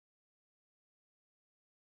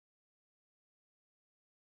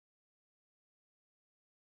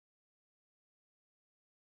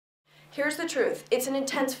Here's the truth. It's an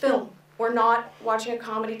intense film. We're not watching a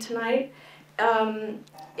comedy tonight.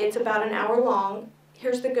 It's about an hour long.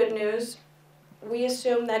 Here's the good news. We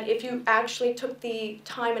assume that if you actually took the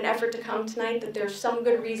time and effort to come tonight, that there's some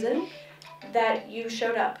good reason that you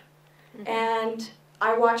showed up. And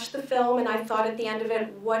I watched the film and I thought at the end of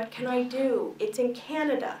it, what can I do? It's in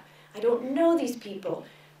Canada. I don't know these people.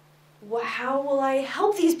 How will I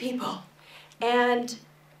help these people? And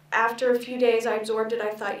after a few days I absorbed it.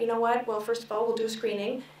 I thought, you know what? Well, first of all, we'll do a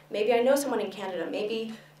screening. Maybe I know someone in Canada.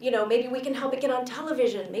 Maybe, maybe we can help it get on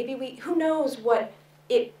television. Maybe who knows what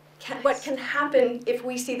can happen if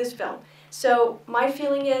we see this film. So my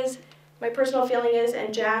personal feeling is,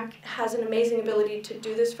 and Jack has an amazing ability to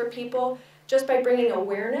do this for people, just by bringing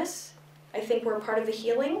awareness, I think we're part of the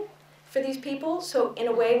healing for these people. So in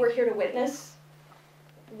a way, we're here to witness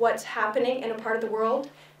what's happening in a part of the world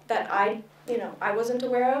that I wasn't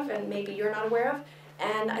aware of, and maybe you're not aware of.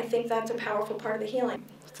 And I think that's a powerful part of the healing.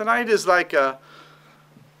 Tonight is like a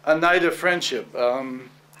night of friendship.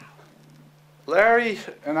 Larry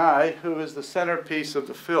and I, who is the centerpiece of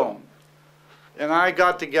the film, and I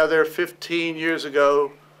got together 15 years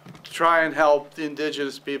ago to try and help the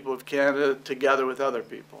Indigenous people of Canada together with other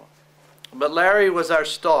people. But Larry was our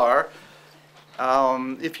star.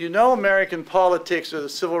 If you know American politics or the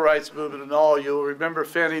civil rights movement and all, you'll remember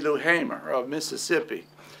Fannie Lou Hamer of Mississippi,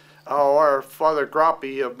 or Father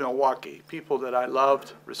Groppe of Milwaukee, people that I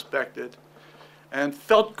loved, respected, and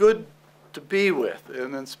felt good to be with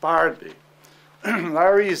and inspired me.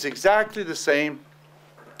 Larry is exactly the same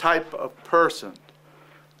type of person.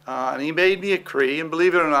 And he made me a Cree, and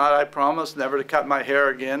believe it or not, I promised never to cut my hair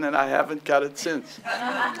again, and I haven't cut it since.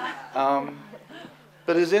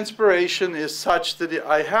 But his inspiration is such that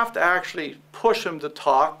I have to actually push him to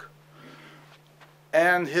talk,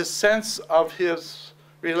 and his sense of his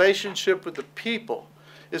relationship with the people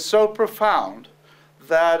is so profound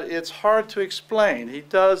that it's hard to explain. He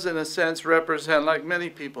does, in a sense, represent, like many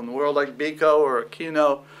people in the world, like Biko or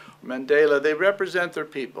Aquino or Mandela, they represent their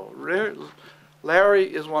people.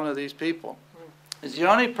 Larry is one of these people. He's the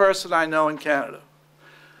only person I know in Canada.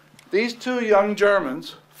 These two young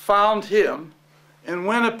Germans found him in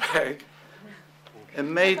Winnipeg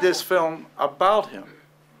and made this film about him.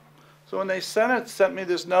 So when they sent me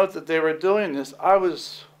this note that they were doing this, I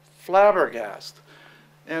was flabbergasted.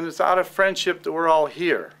 And it's out of friendship that we're all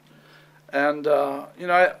here. And, I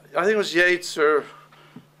think it was Yates or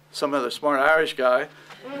some other smart Irish guy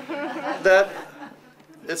that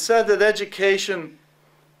it said that education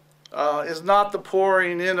is not the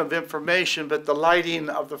pouring in of information, but the lighting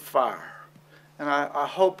of the fire. And I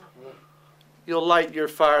hope you'll light your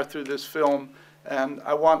fire through this film. And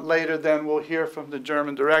I want later then we'll hear from the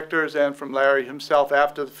German directors and from Larry himself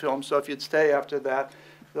after the film. So if you'd stay after that,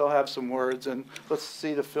 they'll have some words. And let's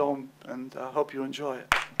see the film, and I hope you enjoy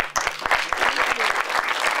it.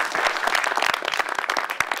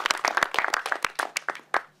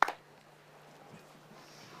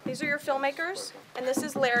 These are your filmmakers, and this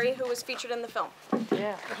is Larry, who was featured in the film.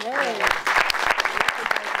 Yeah. Yay.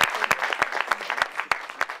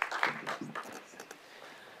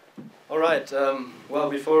 All right. Well,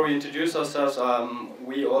 before we introduce ourselves,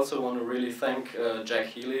 we also want to really thank Jack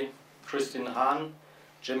Healey, Kristin Hahn,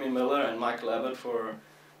 Jimmy Miller, and Michael Abbott for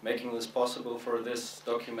making this possible for this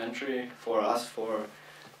documentary, for us, for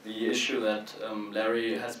the issue that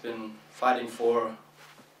Larry has been fighting for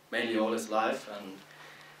mainly all his life. And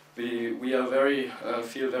we are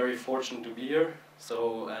feel very fortunate to be here.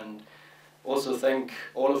 So, and also thank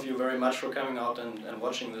all of you very much for coming out and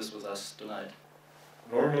watching this with us tonight.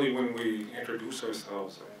 Normally when we introduce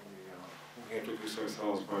ourselves, we introduce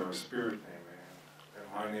ourselves by our spirit name. And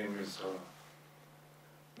my name is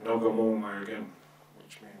Nogamo Mayagan,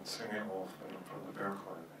 which means singing wolf, and I'm from the Bear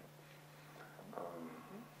Clan.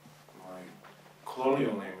 My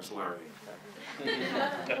colonial name is Larry.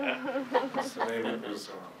 It's the name that was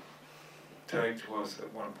tagged to us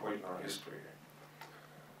at one point in our history.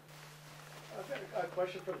 I've got a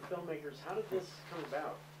question for the filmmakers. How did this come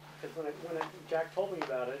about? Because when Jack told me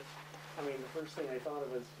about it, I mean, the first thing I thought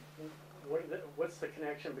of was, what's the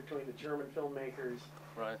connection between the German filmmakers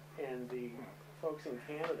and the folks in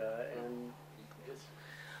Canada, and just...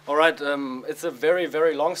 All right, it's a very,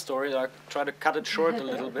 very long story. I'll try to cut it short a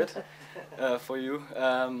little bit for you.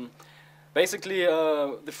 Basically,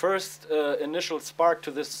 the first initial spark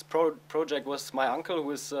to this project was my uncle,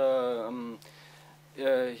 who is,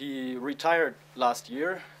 he retired last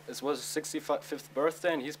year. It was his 65th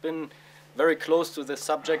birthday, and he's been very close to the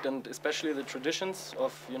subject, and especially the traditions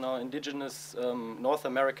of, indigenous North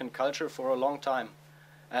American culture for a long time.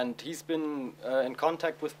 And he's been in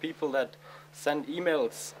contact with people that send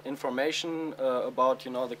emails, information about,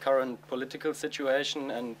 you know, the current political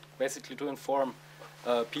situation, and basically to inform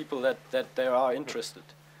people that they are interested.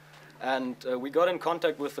 And we got in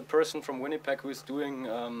contact with a person from Winnipeg who is doing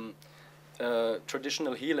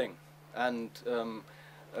traditional healing. And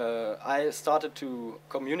I started to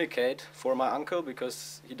communicate for my uncle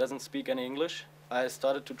because he doesn't speak any English. I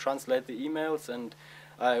started to translate the emails, and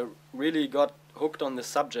I really got hooked on this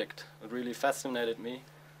subject. It really fascinated me.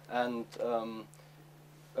 And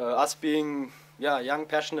us being young,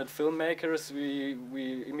 passionate filmmakers,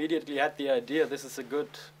 we immediately had the idea this is a good,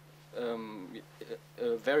 a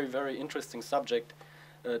very, very interesting subject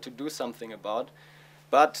to do something about.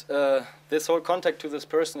 But this whole contact to this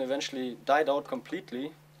person eventually died out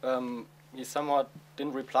completely. He somewhat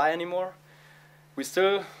didn't reply anymore. We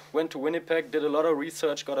still went to Winnipeg, did a lot of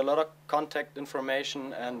research, got a lot of contact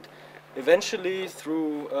information, and eventually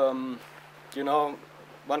through, you know,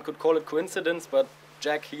 one could call it coincidence, but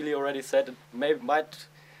Jack Healey already said it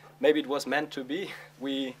maybe it was meant to be.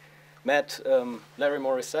 We met Larry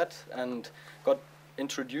Morrissette and got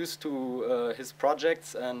introduced to his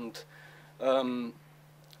projects, and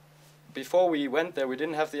before we went there, we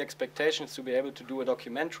didn't have the expectations to be able to do a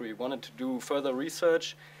documentary. We wanted to do further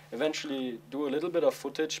research, eventually do a little bit of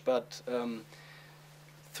footage, but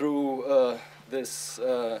through this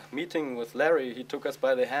meeting with Larry, he took us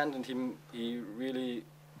by the hand, and he really,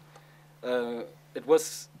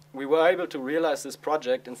 we were able to realize this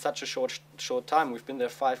project in such a short time. We've been there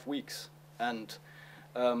 5 weeks, and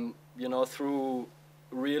you know, through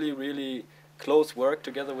really, really close work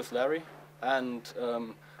together with Larry, and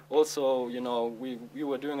also, you know, we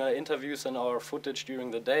were doing our interviews and our footage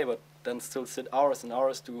during the day, but then still sit hours and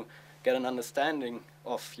hours to get an understanding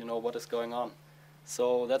of, you know, what is going on.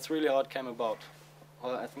 So that's really how it came about.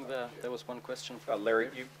 Well, I think there was one question. Larry,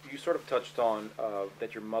 you sort of touched on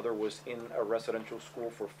that your mother was in a residential school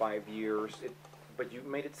for 5 years, but you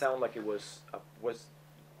made it sound like it was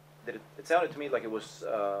it sounded to me like it was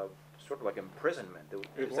sort of like imprisonment.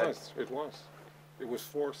 It was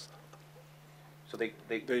forced. So they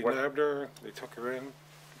nabbed her, they took her in.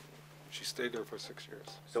 She stayed there for 6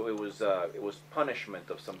 years. So it was punishment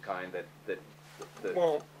of some kind that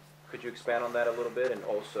well, could you expand on that a little bit? And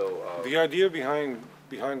also the idea behind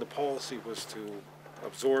the policy was to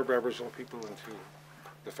absorb Aboriginal people into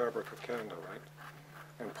the fabric of Canada, right?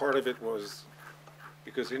 And part of it was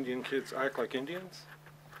because Indian kids act like Indians,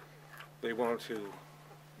 they wanted to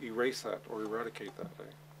erase that or eradicate that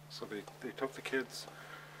thing. So they took the kids,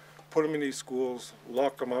 put them in these schools,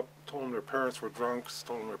 locked them up, told them their parents were drunks,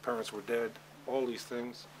 told them their parents were dead, all these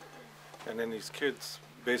things. And then these kids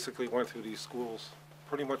basically went through these schools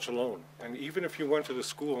pretty much alone. And even if you went to the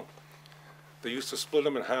school, they used to split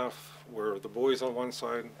them in half, where the boys on one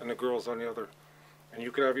side and the girls on the other. And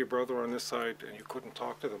you could have your brother on this side, and you couldn't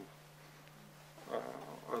talk to them.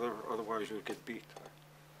 Otherwise you would get beat.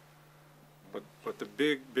 But the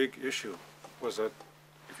big issue was that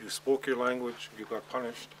if you spoke your language, you got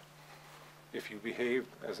punished. If you behaved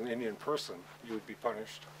as an Indian person, you would be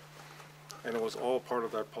punished. And it was all part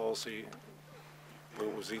of that policy where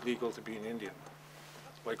it was illegal to be an Indian.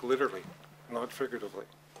 Like literally, not figuratively.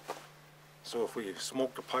 So if we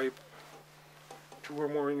smoked a pipe, 2 or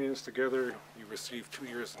more Indians together, you received 2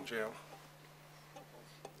 years in jail.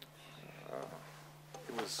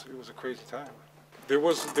 It was a crazy time. There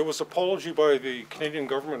was apology by the Canadian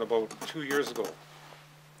government about 2 years ago.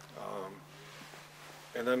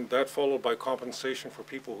 And then that followed by compensation for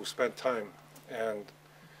people who spent time. And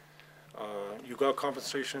you got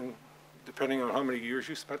compensation depending on how many years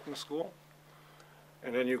you spent in the school.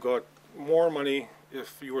 And then you got more money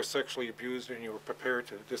if you were sexually abused and you were prepared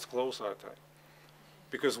to disclose that time.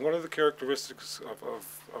 Because one of the characteristics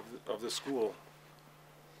of the school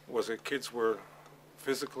was that kids were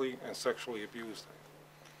physically and sexually abused.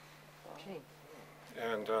 Okay.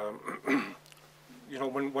 And you know,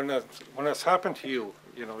 when that's happened to you,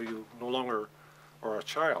 you know, you no longer are a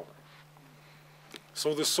child.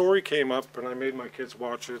 So the story came up, and I made my kids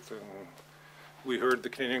watch it, and we heard the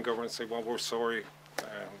Canadian government say, well, we're sorry,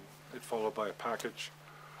 and it followed by a package.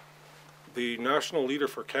 The national leader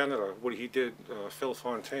for Canada, what he did, Phil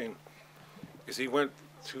Fontaine, is he went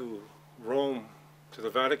to Rome, to the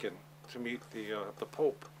Vatican, to meet the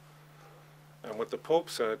Pope. And what the Pope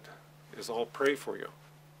said is, I'll pray for you.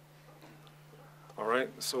 All right,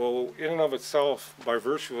 so in and of itself, by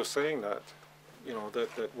virtue of saying that, you know,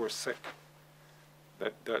 that we're sick,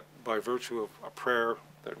 that by virtue of a prayer,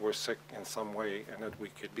 that we're sick in some way, and that we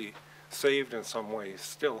could be saved in some way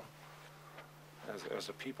still, as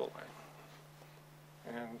a people.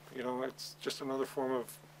 And, you know, it's just another form of,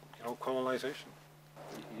 you know, colonization.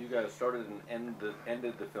 You guys started and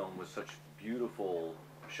ended the film with such beautiful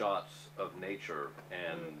shots of nature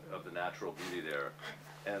and of the natural beauty there.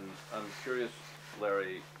 And I'm curious,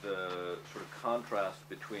 Larry, the sort of contrast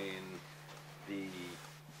between the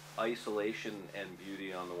isolation and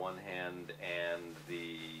beauty on the one hand and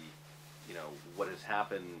the, you know, what has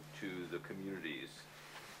happened to the communities,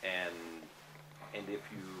 and if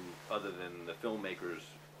you, other than the filmmakers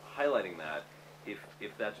highlighting that,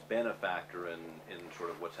 if that's been a factor in sort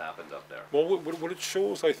of what's happened up there. Well, what it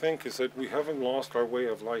shows, I think, is that we haven't lost our way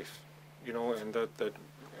of life, you know, and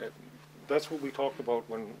that's what we talked about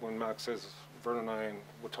when Max says, Vern and I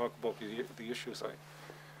would talk about the issues.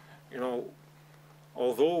 You know,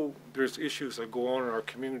 although there's issues that go on in our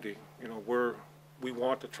community, you know, where we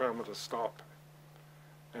want the trauma to stop,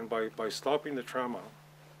 and by stopping the trauma,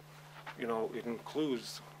 you know, it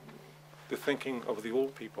includes the thinking of the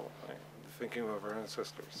old people, right? The thinking of our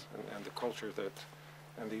ancestors and the culture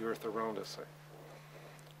and the earth around us. Right?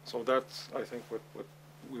 So that's, I think, what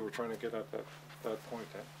we were trying to get at that point.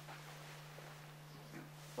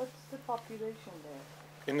 What's the population there?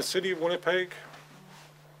 In the city of Winnipeg,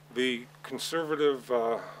 the conservative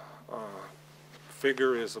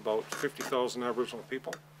figure is about 50,000 Aboriginal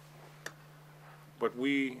people. But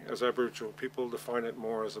we, as Aboriginal people, define it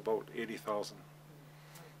more as about 80,000.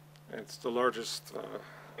 It's the largest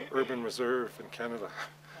urban reserve in Canada.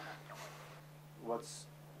 What's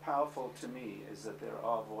powerful to me is that there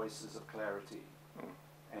are voices of clarity.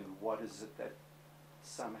 And what is it that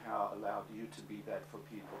somehow allowed you to be that for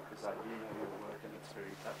people? Because I do know your work and it's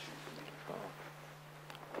very touching to me.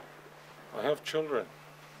 I have children,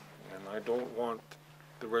 and I don't want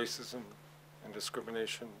the racism and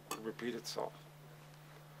discrimination to repeat itself.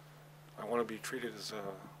 I want to be treated as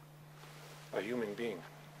a human being,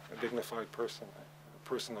 a dignified person, a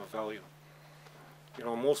person of value. You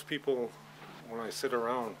know, most people, when I sit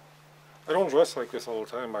around, I don't dress like this all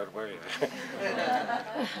the time, by the way.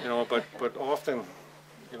 You know, but often,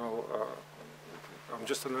 you know, I'm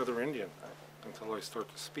just another Indian until I start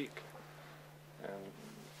to speak. And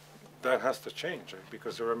that has to change,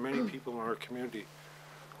 because there are many people in our community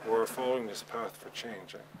who are following this path for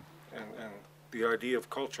change. And the idea of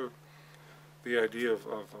culture, the idea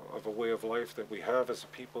of a way of life that we have as a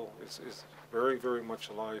people is very, very much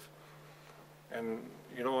alive. And,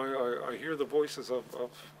 you know, I hear the voices of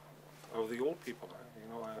the old people.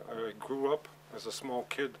 You know, I grew up as a small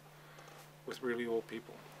kid with really old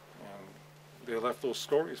people, and they left those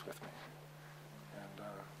stories with me. And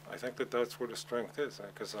I think that's where the strength is,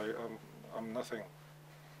 because I'm nothing,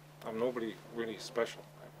 I'm nobody really special.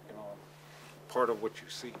 You know, I'm part of what you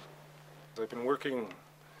see. I've been working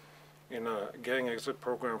in a gang exit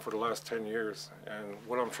program for the last 10 years, and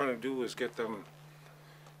what I'm trying to do is get them,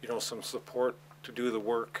 you know, some support to do the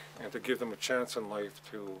work and to give them a chance in life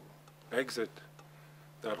to exit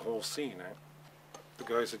that whole scene. The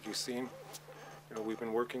guys that you've seen, you know, we've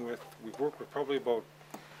been working with, we've worked with probably about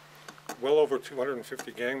well over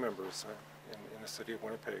 250 gang members in the city of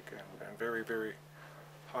Winnipeg, and very, very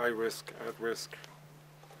high risk, at risk.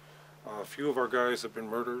 A few of our guys have been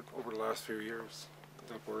murdered over the last few years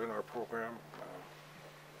that were in our program.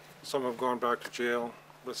 Some have gone back to jail,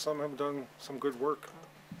 but some have done some good work.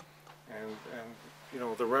 And you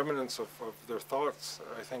know, the remnants of their thoughts,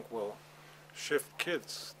 I think, will shift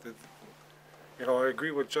kids. You know, I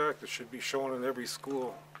agree with Jack, that should be shown in every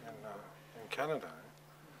school in Canada.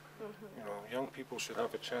 You know, young people should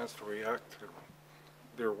have a chance to react to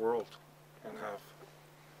their world and have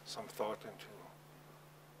some thought into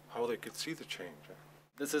how they could see the change.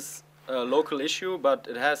 This is a local issue, but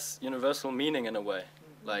it has universal meaning in a way.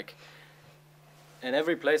 Like, in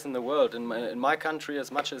every place in the world, in my country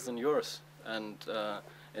as much as in yours, and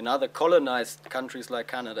in other colonized countries like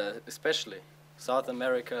Canada especially, South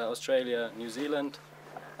America, Australia, New Zealand,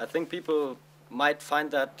 I think people might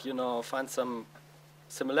find that, you know, find some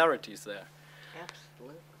similarities there.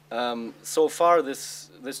 Absolutely. So far this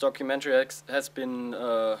documentary has been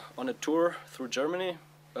on a tour through Germany.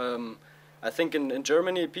 I think in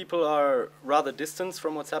Germany people are rather distant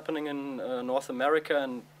from what's happening in North America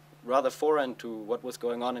and rather foreign to what was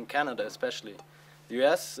going on in Canada especially. The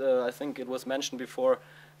US, I think it was mentioned before,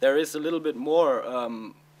 there is a little bit more,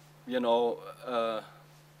 you know,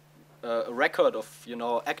 a record of, you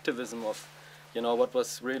know, activism of, you know, what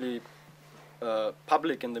was really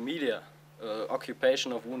public in the media,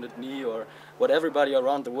 occupation of Wounded Knee or what everybody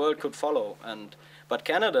around the world could follow. But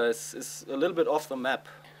Canada is a little bit off the map.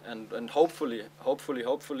 And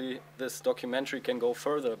hopefully this documentary can go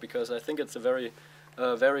further, because I think it's a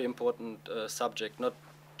very important subject, not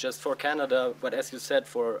just for Canada, but as you said,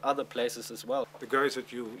 for other places as well. The guys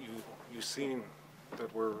that you seen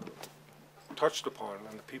were touched upon,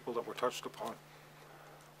 and the people that were touched upon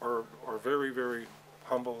are very, very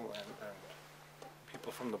humble and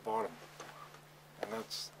people from the bottom. And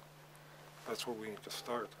that's where we need to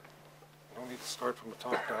start. You don't need to start from the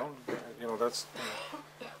top down. You know, that's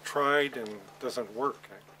tried and doesn't work.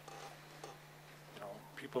 You know,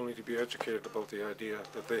 people need to be educated about the idea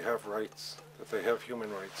that they have rights, that they have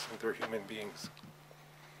human rights, and they're human beings.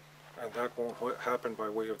 And that won't happen by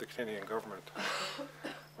way of the Canadian government,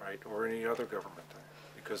 right, or any other government.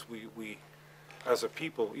 Because we as a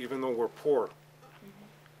people, even though we're poor,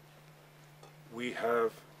 we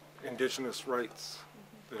have indigenous rights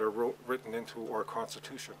that are written into our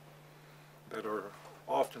Constitution that are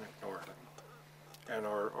often ignored and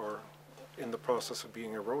are in the process of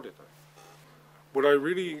being eroded. What I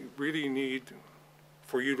really, really need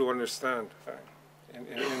for you to understand,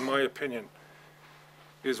 in my opinion,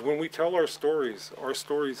 is when we tell our stories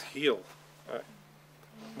heal.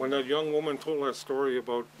 When that young woman told that story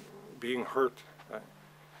about being hurt,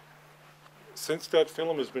 since that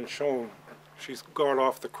film has been shown, she's gone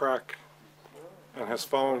off the crack and has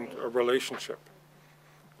found a relationship.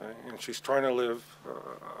 And she's trying to live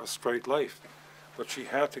a straight life. But she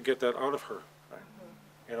had to get that out of her.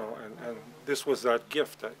 You know, and this was that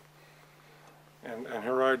gift. And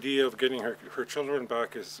her idea of getting her children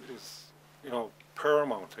back is you know,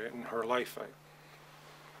 paramount in her life.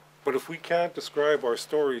 But if we can't describe our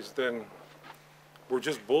stories, then we're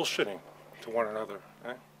just bullshitting to one another.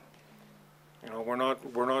 You know,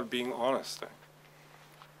 we're not being honest.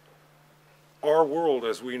 Our world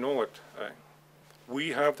as we know it, we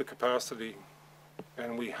have the capacity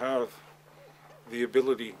and we have the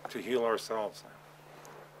ability to heal ourselves.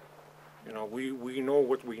 You know, we know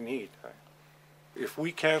what we need. If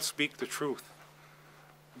we can't speak the truth,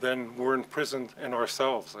 then we're imprisoned in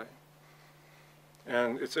ourselves.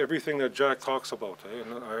 And it's everything that Jack talks about.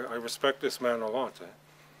 And I respect this man a lot.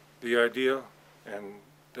 The idea and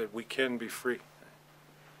that we can be free.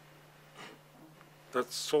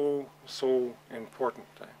 That's so, so important.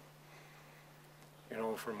 You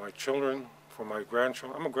know, for my children, for my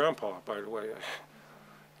grandchildren. I'm a grandpa, by the way.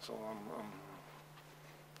 So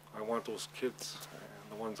I want those kids,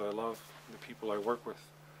 the ones I love, the people I work with,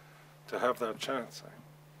 to have that chance.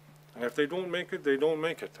 And if they don't make it, they don't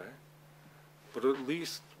make it. But at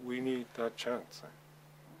least we need that chance.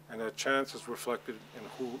 And that chance is reflected in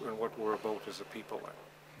who and what we're about as a people.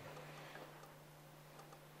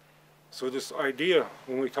 So this idea,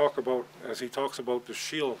 when we talk about, as he talks about the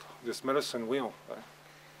shield, this medicine wheel,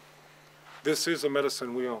 this is a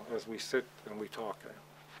medicine wheel as we sit and we talk.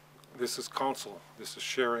 This is counsel, this is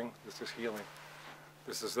sharing, this is healing.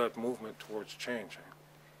 This is that movement towards change.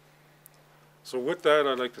 So with that,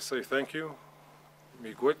 I'd like to say thank you,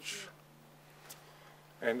 miigwech,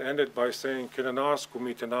 and end it by saying kinanas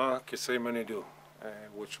kumitana kise manidu,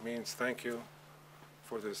 which means thank you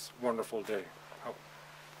for this wonderful day.